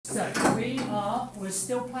So we're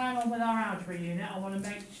still playing on with our algebra unit. I want to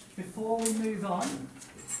make, before we move on,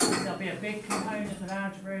 there'll be a big component of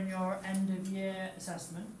algebra in your end of year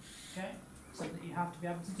assessment, okay? Something that you have to be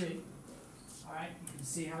able to do. Alright, you can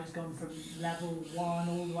see how it's gone from level 1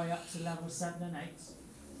 all the way up to level 7 and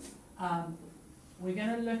 8. We're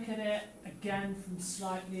going to look at it again from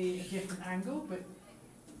slightly a different angle, but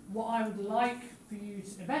what I would like for you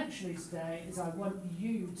to eventually today is I want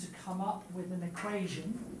you to come up with an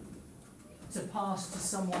equation to pass to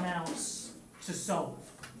someone else to solve.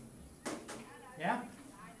 Yeah?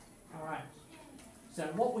 Alright. So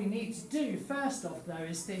what we need to do first off though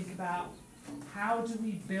is think about how do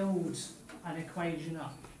we build an equation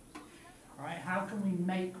up? Alright, how can we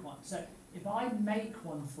make one? So if I make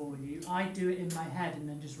one for you, I do it in my head and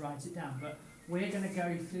then just write it down. But we're going to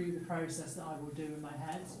go through the process that I will do in my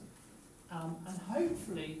head. And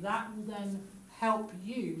hopefully that will then help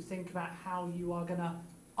you think about how you are going to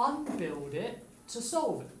unbuild it to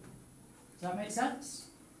solve it. Does that make sense?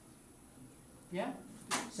 Yeah?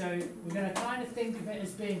 So we're going to kind of think of it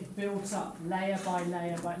as being built up layer by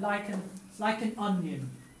layer, like an onion.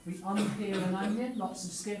 We unpeel an onion, lots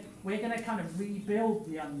of skin. We're going to kind of rebuild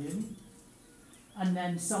the onion, and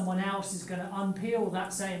then someone else is going to unpeel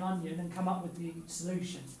that same onion and come up with the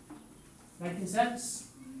solution. Making sense?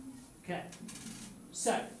 Okay.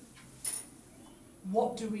 So,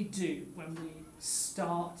 what do we do when we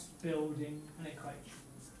start building an equation?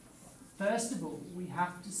 First of all, we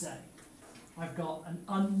have to say, I've got an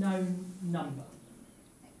unknown number.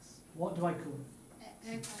 X. What do I call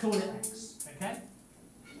it? X. Call it x, okay?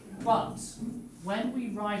 But when we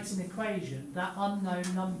write an equation, that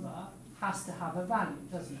unknown number has to have a value,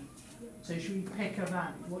 doesn't it? So should we pick a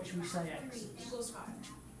value? What should we say x is? Equals 5.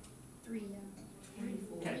 3, yeah. 3,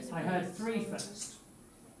 4. Okay, I heard 3 first.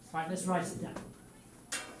 Right, let's write it down.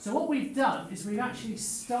 So what we've done is we've actually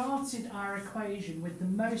started our equation with the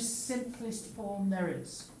most simplest form there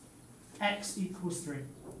is. X equals 3.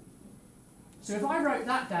 So if I wrote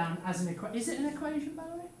that down as an equation, is it an equation by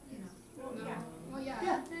the way? No. Yeah. Well, yeah.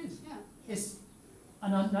 Yeah, it is. Yeah. It's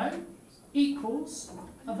an unknown equals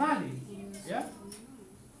a value. Yeah?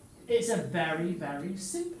 It's a very, very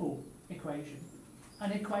simple equation.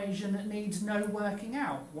 An equation that needs no working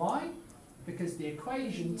out. Why? Because the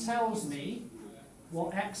equation tells me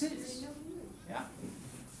what x is. Yeah?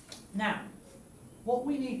 Now, what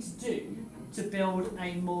we need to do to build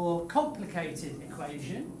a more complicated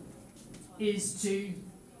equation is to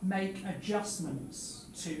make adjustments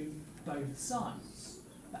to both sides.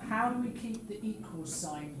 But how do we keep the equal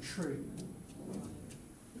sign true?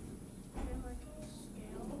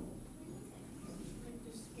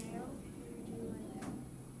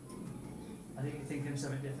 I think you're thinking of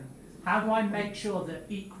something different. How do I make sure that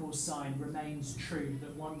equal sign remains true,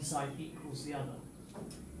 that one side equals the other?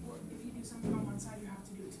 Well, if you do something on one side, you have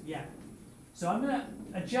to do it too. Yeah. So I'm going to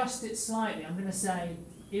adjust it slightly. I'm going to say,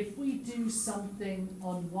 if we do something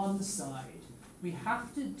on one side, we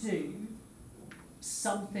have to do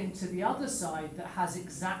something to the other side that has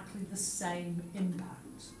exactly the same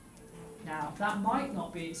impact. Now, that might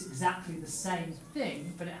not be exactly the same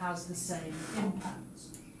thing, but it has the same impact.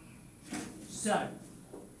 So,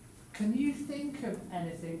 can you think of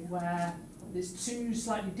anything where there's two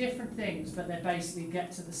slightly different things, but they basically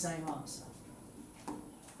get to the same answer?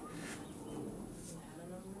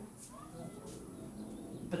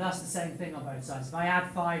 But that's the same thing on both sides. If I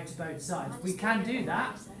add 5 to both sides, we can do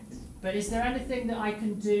that. But is there anything that I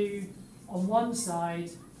can do on one side,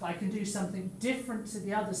 but I can do something different to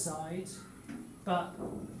the other side, but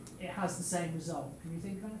it has the same result? Can you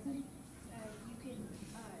think of anything? You can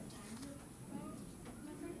times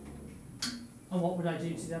it. And what would I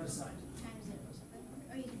do to the other side? Times it or something.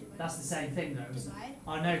 Oh, you can do it. That's the same thing though, isn't it? Divide.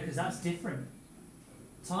 I know, because that's different.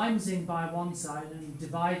 Timesing by one side and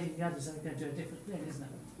dividing the other side is going to do a different thing, isn't it?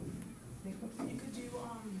 You could do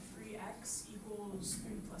 3x equals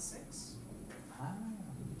 3 plus 6. Ah,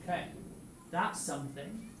 okay. That's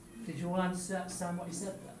something. Did you all understand what you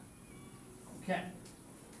said there? Okay.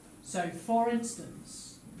 So, for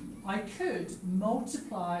instance, I could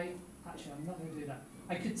multiply, actually I'm not going to do that.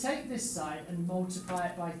 I could take this side and multiply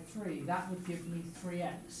it by 3. That would give me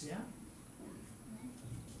 3x, yeah?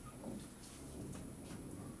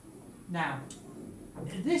 Now,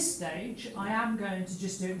 at this stage, I am going to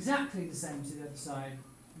just do exactly the same to the other side.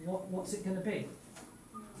 What's it going to be?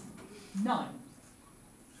 9.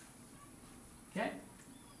 Okay?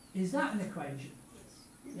 Is that an equation?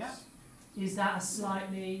 Yes. Yeah? Is that a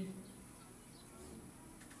slightly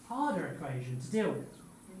harder equation to deal with?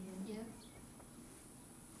 Yeah.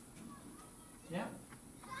 Yeah?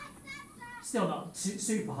 Still not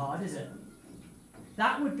super hard, is it?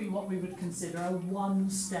 that would be what we would consider a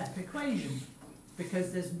one-step equation,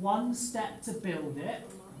 because there's one step to build it,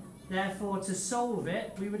 therefore to solve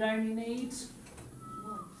it we would only need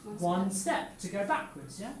one step to go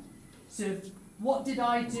backwards, yeah? So what did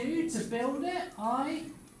I do to build it? I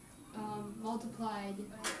Multiplied.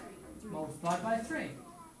 multiplied by 3.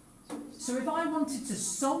 So if I wanted to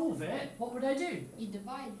solve it, what would I do? You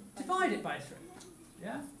divide. Divide it by 3,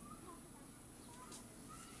 yeah?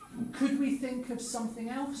 Could we think of something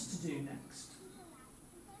else to do next?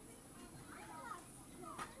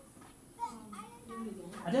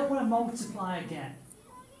 I don't want to multiply again.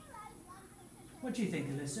 What do you think,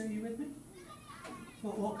 Alyssa? Are you with me?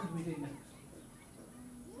 What could we do next?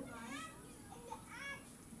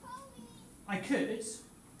 I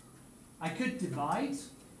could divide.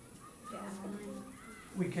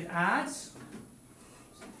 We could add.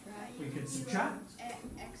 We could subtract.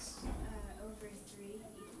 X over 3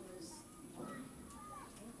 equals.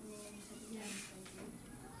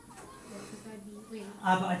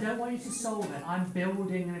 But I don't want you to solve it. I'm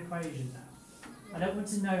building an equation now. I don't want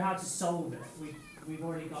to know how to solve it. We've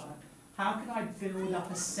already got that. How can I build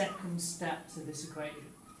up a second step to this equation?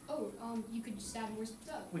 Oh, you could just add more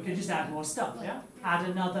stuff. We could just add more stuff, yeah? Add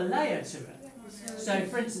another layer to it. So,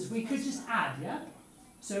 for instance, we could just add, yeah?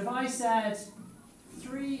 So if I said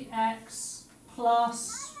 3x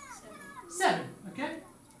plus 7, okay?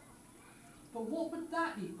 But what would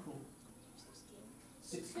that equal?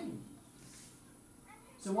 16.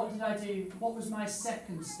 So what did I do? What was my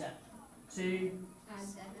second step? To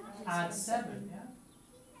add 7, yeah?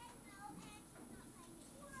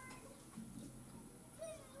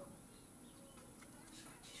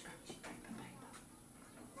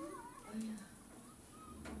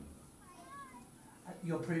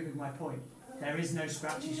 You're proving my point. There is no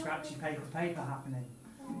scratchy paper happening.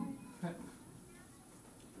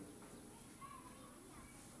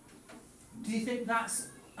 Do you think that's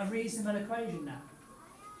a reasonable equation now?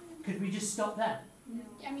 Could we just stop there?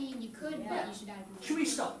 I mean, you could, but you should add more. Should we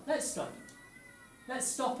stop? Let's stop. Let's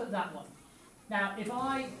stop at that one. Now, if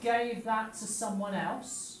I gave that to someone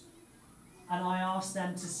else and I asked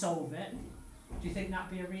them to solve it, do you think that'd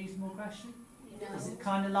be a reasonable question? No. Is it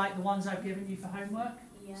kind of like the ones I've given you for homework?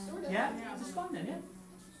 Yeah. Sort of. Yeah? It's fun then, yeah?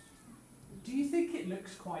 Do you think it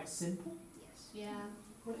looks quite simple? Yes. Yeah.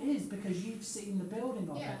 Well, it is, because you've seen the building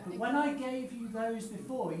of Yeah, it. But when I gave you those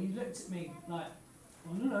before, you looked at me like,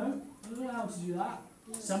 I don't know how to do that.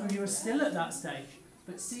 Some of you are still at that stage.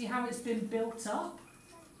 But see how it's been built up?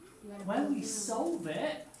 When we solve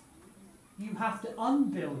it, you have to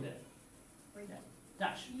unbuild it. Yeah.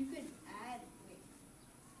 Dash. You could add.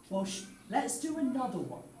 Well, let's do another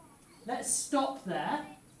one. Let's stop there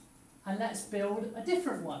and let's build a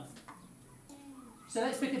different one. So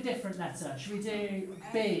let's pick a different letter. Should we do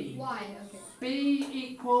B? Y, okay. B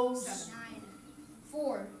equals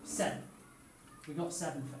 4. 7. We got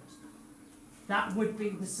 7 first. That would be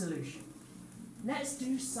the solution. Let's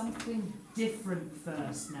do something different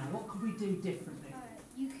first now. What could we do differently?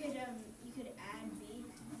 You could add B.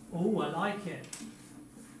 Oh, I like it.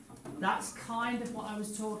 That's kind of what I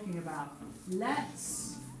was talking about.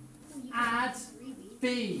 Let's add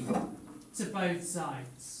B to both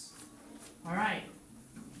sides. All right.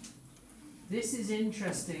 This is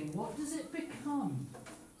interesting. What does it become?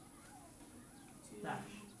 Dash.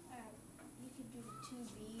 You could do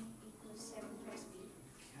 2B equals 7 plus B.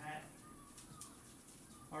 Okay.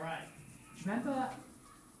 All right. Do you remember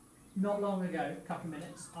not long ago, a couple of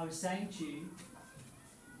minutes, I was saying to you,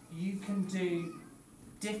 you can do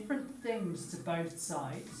different things to both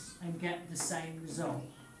sides and get the same result.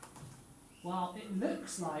 Well, it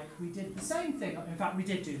looks like we did the same thing. In fact, we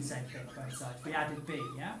did do the same thing on both sides. We added B,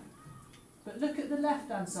 yeah? But look at the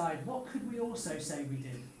left-hand side. What could we also say we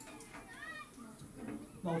did?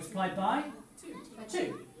 Multiplied by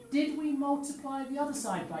 2. Did we multiply the other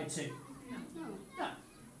side by 2? No.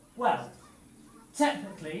 Well,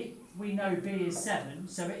 technically, we know B is 7,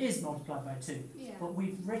 so it is multiplied by 2. Yeah. But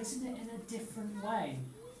we've written it in a different way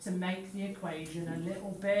to make the equation a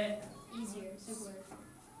little bit Easier, simpler.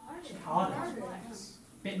 harder.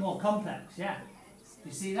 Bit more complex, yeah.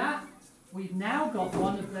 You see that? We've now got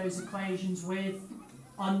one of those equations with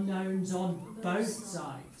unknowns on both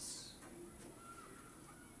sides.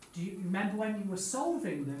 Do you remember when you were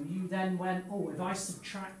solving them, you then went, oh, if I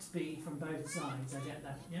subtract B from both sides, I get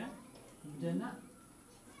that, yeah? You doing that?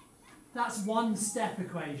 That's one step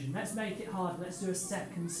equation. Let's make it hard. Let's do a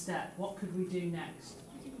second step. What could we do next?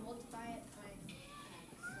 You can multiply it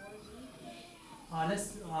by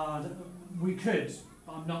 4B. We could,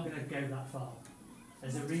 but I'm not going to go that far.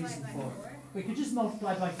 There's a reason for it. We could just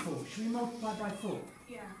multiply by 4. Should we multiply by 4?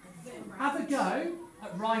 Yeah. Have a go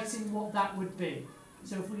at writing what that would be.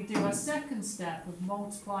 So if we do our second step of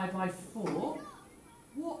multiply by 4,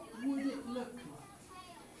 what would it look like?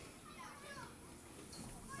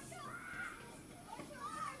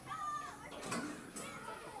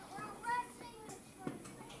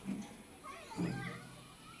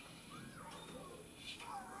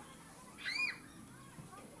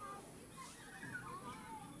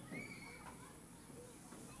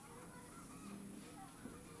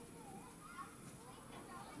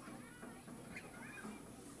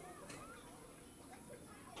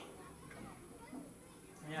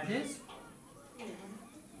 Any ideas?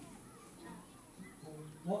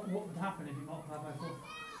 What would happen if you multiply by 4?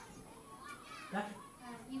 That?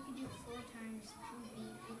 You could do 4 times 2b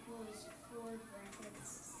equals 4 brackets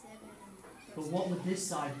 7. But what would this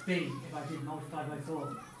side be if I did multiply by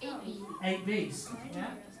 4? 8b. 8 b's,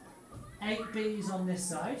 yeah? 8 b's on this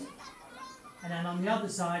side. And then on the other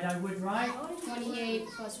side I would write, 28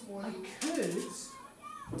 plus 4. I could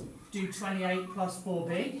do 28 plus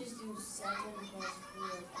 4b. Just do 7 plus 4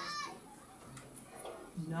 plus b.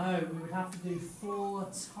 No, we would have to do 4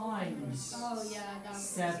 times Oh yeah, that was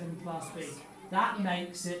 7 plus b. That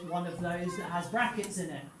makes it one of those that has brackets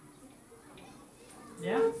in it.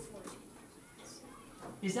 Yeah?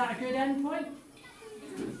 Is that a good endpoint?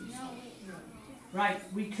 No, wait.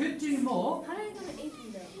 Right, we could do more. How did I go to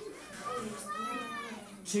 8b though? Oh,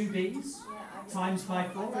 yes. 2 b's Yeah, times by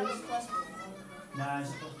 4 that was is... plus 4. No, it's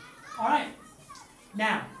not. Alright,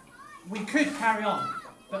 now, we could carry on,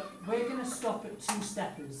 but we're going to stop at 2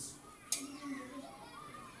 steppers.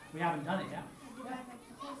 We haven't done it yet.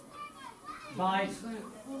 Divide,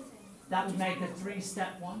 that would make a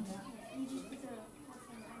 3-step one. You just put the whole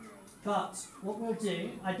thing under it. But what we'll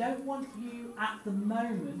do, I don't want you at the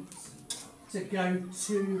moment to go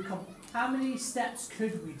too... How many steps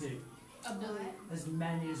could we do? As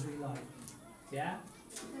many as we like. Yeah?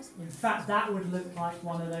 In fact, that would look like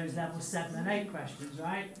one of those level 7 and 8 questions,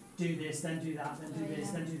 right? Do this, then do that, then do this,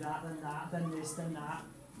 then do that, then that, then this, then that.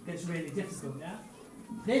 Gets really difficult, yeah?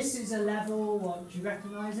 This is a level, what, do you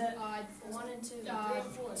recognise it? 1 and 2. 3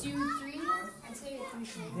 and 4. 2, 3. I'd say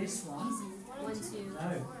 3. This one? 1, 2.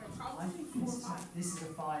 No. I think this is a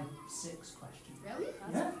 5-6 question. Really?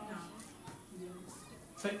 Yeah?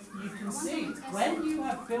 But you can see, when you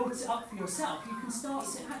have built it up for yourself, you can start,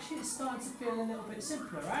 actually it's starting to feel a little bit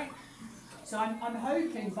simpler, right? So I'm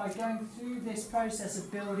hoping by going through this process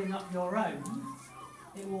of building up your own,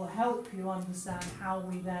 it will help you understand how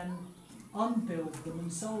we then unbuild them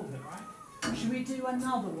and solve it, right? Should we do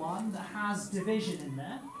another one that has division in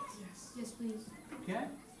there? Yes, please. Okay.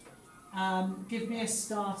 Give me a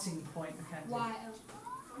starting point, Mackenzie. Y.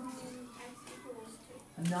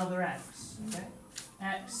 Another x. Okay.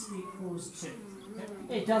 X equals 2.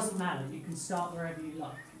 Okay. It doesn't matter. You can start wherever you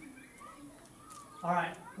like. All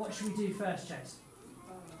right. What should we do first, Chase?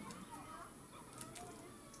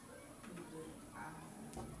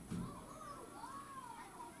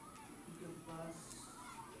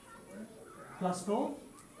 Plus 4?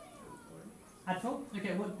 Add 4?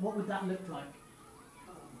 Okay, what would that look like?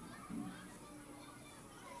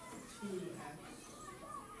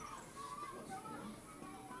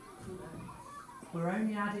 We're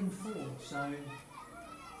only adding 4, so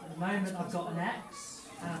at the moment I've got an x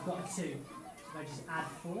and I've got a 2. If I just add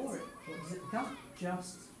 4, what does it become?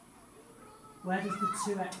 Just, where does the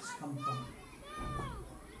 2x come from?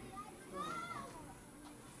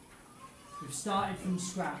 We've started from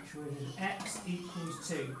scratch with x equals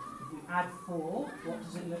 2. If we add 4, what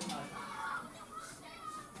does it look like?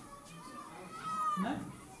 No?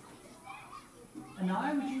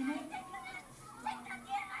 Anaya, would you know?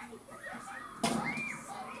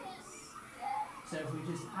 So if we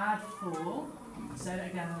just add 4, say that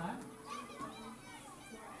again, Anaya.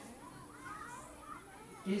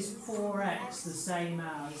 Is 4x the same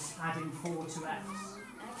as adding 4 to x?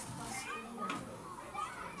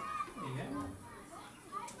 There you go.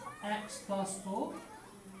 X plus 4.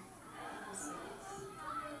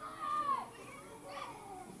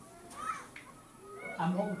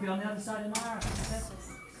 And what would be on the other side of my arrow?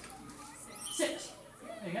 6.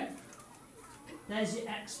 There you go. There's your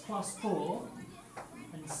x plus 4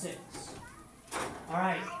 and 6.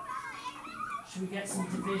 Alright. Should we get some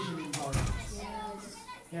division involved? Yes.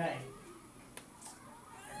 Okay.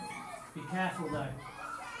 Be careful though.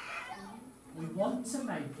 We want to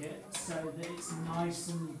make it so that it's nice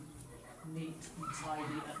and neat and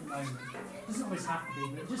tidy at the moment. It doesn't always have to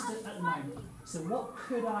be, but just at the moment. So what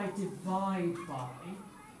could I divide by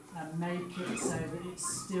and make it so that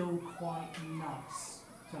it's still quite nice?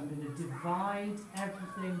 So I'm going to divide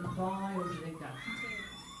everything by, what do you think that?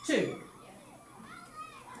 2.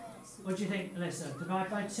 What do you think, Alyssa? Divide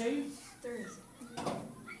by 2? 3.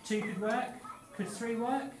 2 could work? Could 3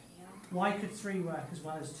 work? Yeah. Why could 3 work as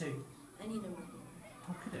well as 2? I need a one.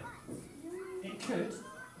 How could it? It could.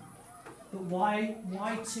 But why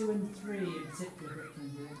 2 and 3 in particular,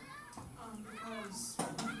 Brooklyn? Because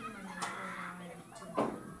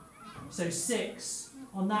So 6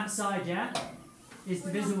 on that side, yeah, is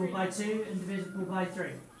divisible by 2 and divisible by 3.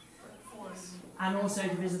 4. And also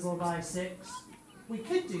divisible by 6. We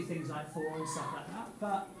could do things like 4 and stuff like that,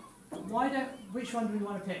 but which one do we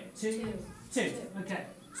want to pick? 2? 2, okay.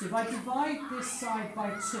 So if I divide this side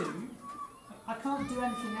by 2, I can't do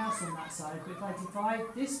anything else on that side, but if I divide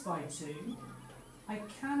this by 2, I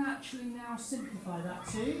can actually now simplify that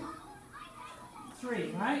to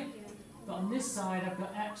 3, right? But on this side I've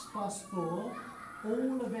got x plus 4,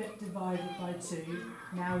 all of it divided by 2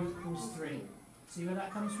 now equals 3. See where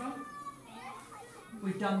that comes from?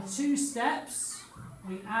 We've done 2 steps.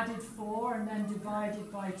 We added 4 and then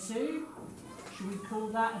divided by 2. Should we call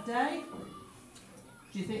that a day?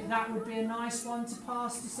 Do you think that would be a nice one to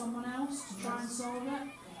pass to someone else to try and solve it?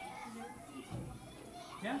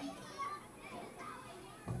 Yeah?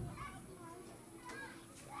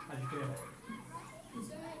 How do you feel? Does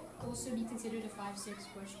that also be considered a 5-6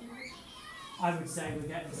 question? I would say we're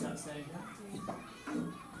getting to that stage, yeah?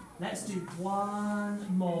 Let's do one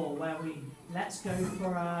more where let's go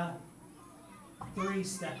for a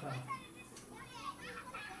 3-stepper.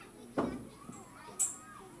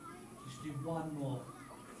 Just do one more.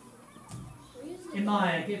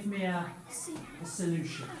 Imaya, give me a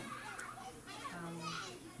solution.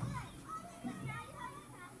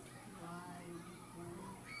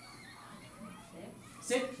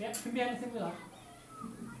 Six, yeah, can be anything we like.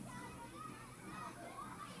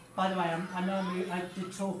 By the way, I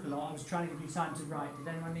did talk a lot. I was trying to give you time to write. Did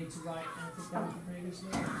anyone need to write anything down previously?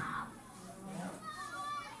 Yeah.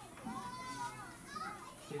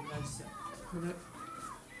 Keep those set.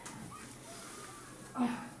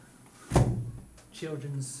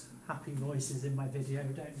 Children's happy voices in my video,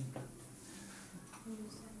 don't you?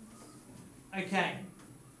 Okay.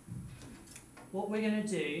 What we're going to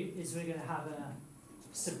do is we're going to have a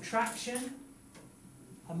subtraction,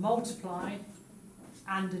 a multiply,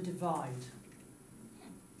 and a divide.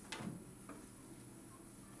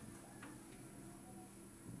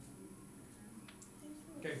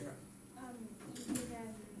 Go for it. You could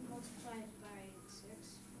multiply it by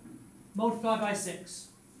 6. Multiply by 6.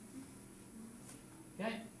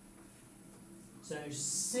 Okay. So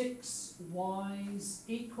 6y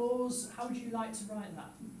equals, how would you like to write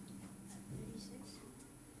that?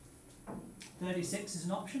 36. 36 is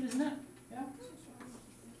an option, isn't it? Yeah.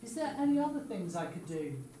 Is there any other things I could do?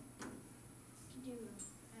 You could do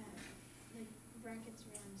like brackets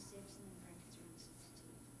around 6 and then brackets around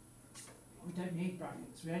 16. We don't need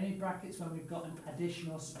brackets. We only need brackets when we've got an addition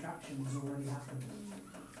or subtraction has already happened.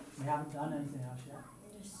 We haven't done anything else yet.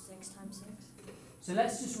 Just 6 times 6. So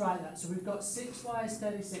let's just write that. So we've got 6y is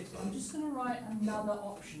 36. But I'm just going to write another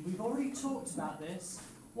option. We've already talked about this.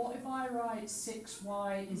 What if I write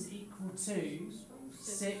 6y is equal to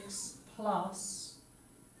 6 plus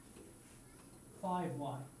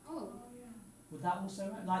 5y? Oh, Would that also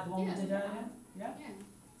work? Like the one we Yeah. did earlier? Yeah?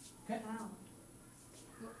 yeah. Okay. Wow.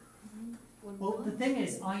 Well, the thing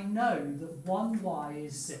is, I know that 1y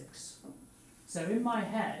is 6. So in my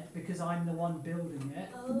head, because I'm the one building it,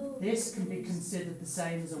 this can be considered the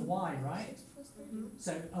same as a y, right?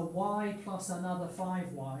 So a y plus another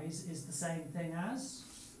 5 y's is the same thing as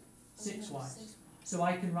 6 y's. So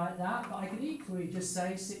I can write that, but I can equally just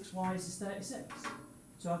say 6 y's is 36.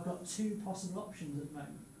 So I've got 2 possible options at the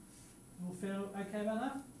moment. You all feel okay about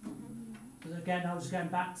that? Because again, I was going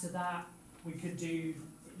back to that. We could do,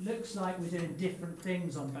 it looks like we're doing different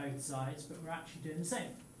things on both sides, but we're actually doing the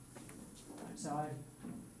same. So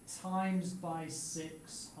I've times by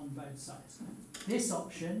 6 on both sides. This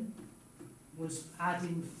option was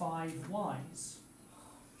adding 5 y's.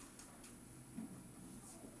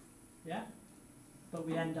 Yeah? But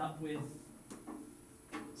we end up with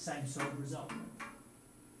same sort of result.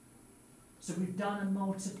 So we've done a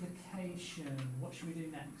multiplication. What should we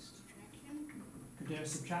do next? Could do a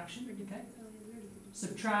subtraction, okay?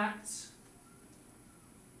 Subtract.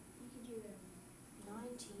 You could do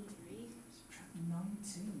 19. Subtract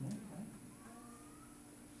 19, okay.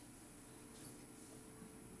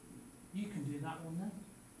 You can do that one then.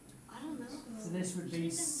 I don't know. So this would be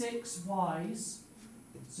 6 y's,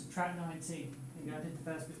 subtract 19. There you go, I did the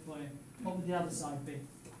first bit for you. What would the other side be? And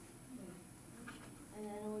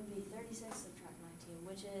then it would be 36 subtract 19,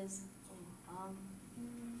 which is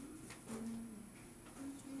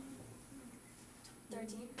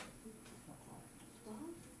 13. 12.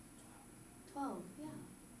 12, yeah.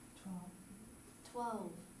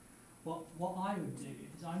 12. 12. What I would do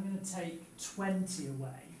is I'm going to take 20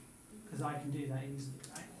 away, because I can do that easily,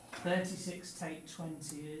 right? 36 take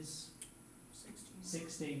 20 is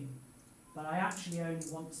 16. But I actually only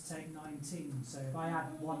want to take 19, so if I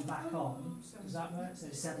add one back on, does that work? So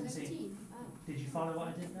 17. Oh, Did you follow what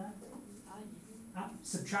I did there? I did.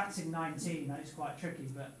 Subtracting 19, that is quite tricky,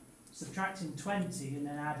 but subtracting 20 and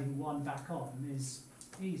then adding one back on is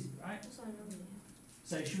easy, right? That's what I normally do.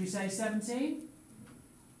 So should we say 17?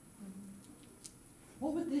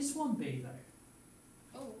 What would this one be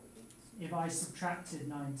though, Oh. if I subtracted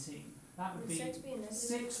 19? That would Would be 6 be a negative?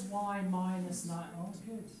 6y minus 9, oh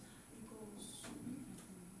good. Equals,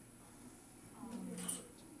 wait a minute.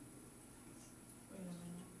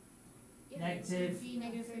 Yeah. Negative, Be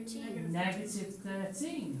negative 13. negative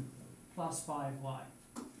 13 plus 5y.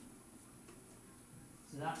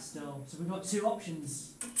 So that's still, so we've got two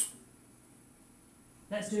options.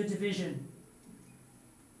 Let's do a division.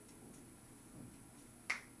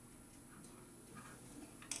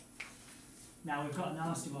 Now we've got a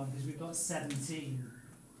nasty one because we've got 17.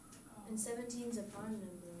 And 17's a prime number.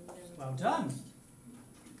 Whatever. Well done.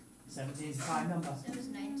 17 is a prime number. So is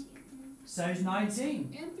 19. So is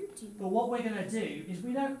 19. And 13. But what we're going to do is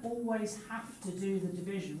we don't always have to do the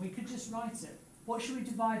division. We could just write it. What should we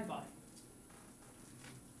divide by?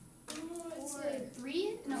 Let's say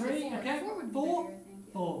 3? No, 3, 4. okay. 4 would be 4. better, I think.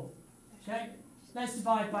 Yeah. 4. Okay. Let's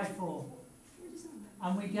divide by 4.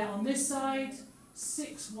 And we get on this side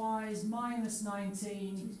 6y's minus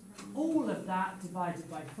 19. All of that divided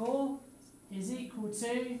by 4 is equal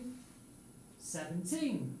to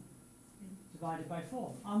 17 divided by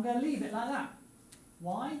 4. I'm going to leave it like that.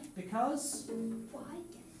 Why? Because Why?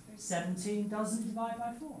 17 doesn't divide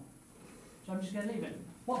by 4. So I'm just going to leave it.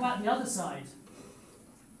 What about the other side?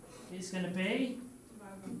 It's going to be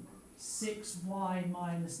 6y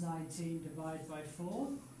minus 19 divided by 4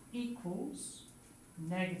 equals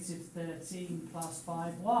negative 13 plus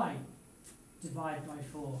 5y divided by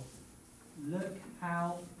 4. Look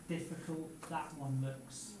how difficult that one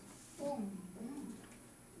looks. Oh.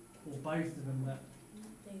 Or both of them look.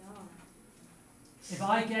 They are. If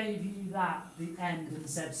I gave you that, the end, and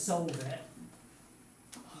said solve it,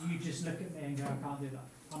 you just look at me and go, I can't do that.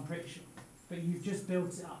 I'm pretty sure. But you've just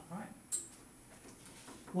built it up, right?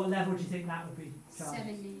 What level do you think that would be, Charles?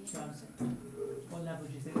 7. Charles? What level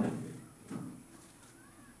do you think that would be?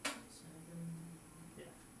 Yeah.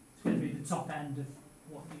 It's going to be the top end of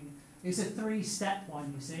what you... It's a 3-step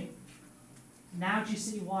one, you see. Now do you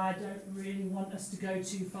see why I don't really want us to go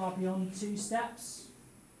too far beyond 2 steps?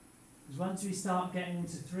 Because once we start getting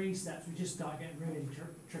into 3 steps, we just start getting really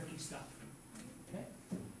tricky stuff. Okay.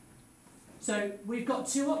 So we've got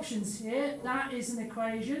 2 options here. That is an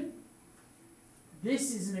equation.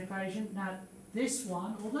 This is an equation. Now this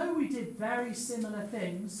one, although we did very similar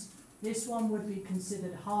things, this one would be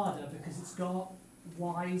considered harder because it's got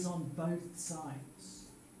y's on both sides.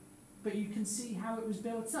 But you can see how it was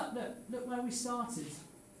built up. Look where we started.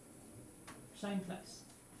 Same place.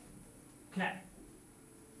 Okay.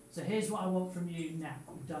 So here's what I want from you now.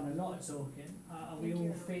 We've done a lot of talking. Are we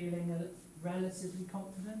all feeling relatively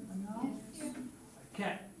confident enough? Yeah.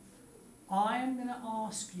 Okay. I am going to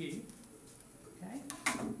ask you, okay,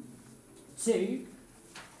 to,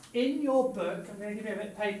 in your book, I'm going to give you a bit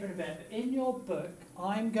of paper in a bit, but in your book,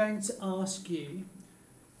 I'm going to ask you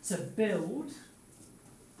to build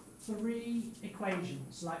 3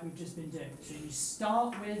 equations like we've just been doing. So you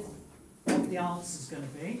start with what the answer's going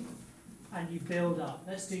to be, and you build up.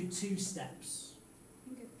 Let's do 2 steps.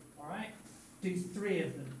 Okay. Alright? Do 3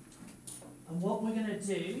 of them. And what we're going to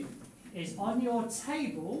do is on your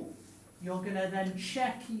table, you're going to then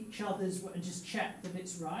check each other's, and just check that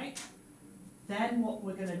it's right. Then what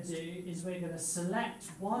we're going to do is we're going to select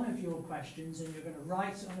one of your questions and you're going to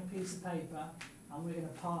write it on a piece of paper and we're going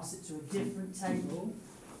to pass it to a different table.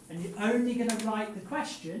 And you're only going to write the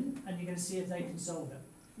question and you're going to see if they can solve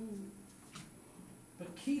it.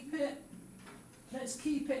 But keep it, let's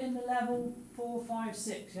keep it in the level 4, 5,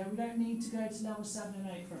 6. Yeah, we don't need to go to level 7 and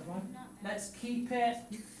 8 for everyone. Let's keep it,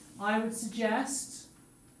 I would suggest,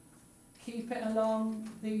 keep it along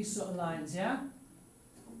these sort of lines, yeah?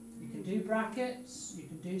 You can do brackets, you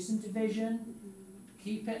can do some division,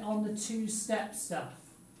 keep it on the 2-step stuff.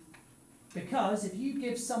 Because if you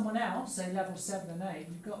give someone else, say level 7 and 8,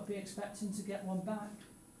 you've got to be expecting to get one back.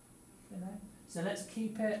 You know? So let's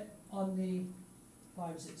keep it on the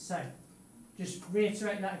 5, 6. So, just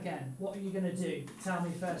reiterate that again. What are you going to do? Tell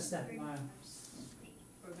me first step, Maya.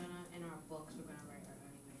 We're gonna, in our books, we're gonna write our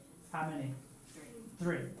own equations. How many?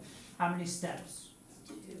 3. 3. How many steps?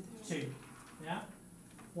 2. Yeah?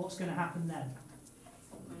 what's going to happen then?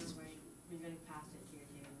 We're gonna write, we're gonna pass it to your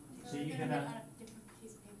table. So you're We're gonna- write on a different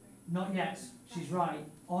piece of paper. Not yet, she's right.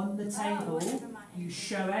 On the Oh, table, never mind. you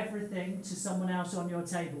show everything to someone else on your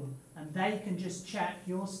table, and they can just check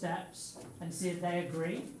your steps and see if they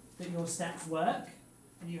agree that your steps work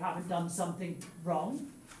and you haven't done something wrong.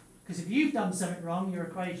 Because if you've done something wrong, your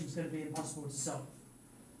equation's going to be impossible to solve.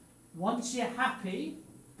 Once you're happy,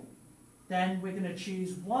 then we're going to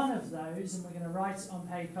choose one of those and we're going to write it on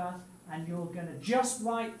paper, and you're going to just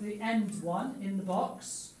write the end one in the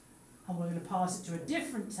box, and we're going to pass it to a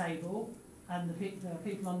different table, and the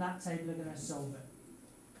people on that table are going to solve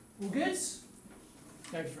it. All good?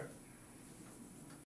 Go for it.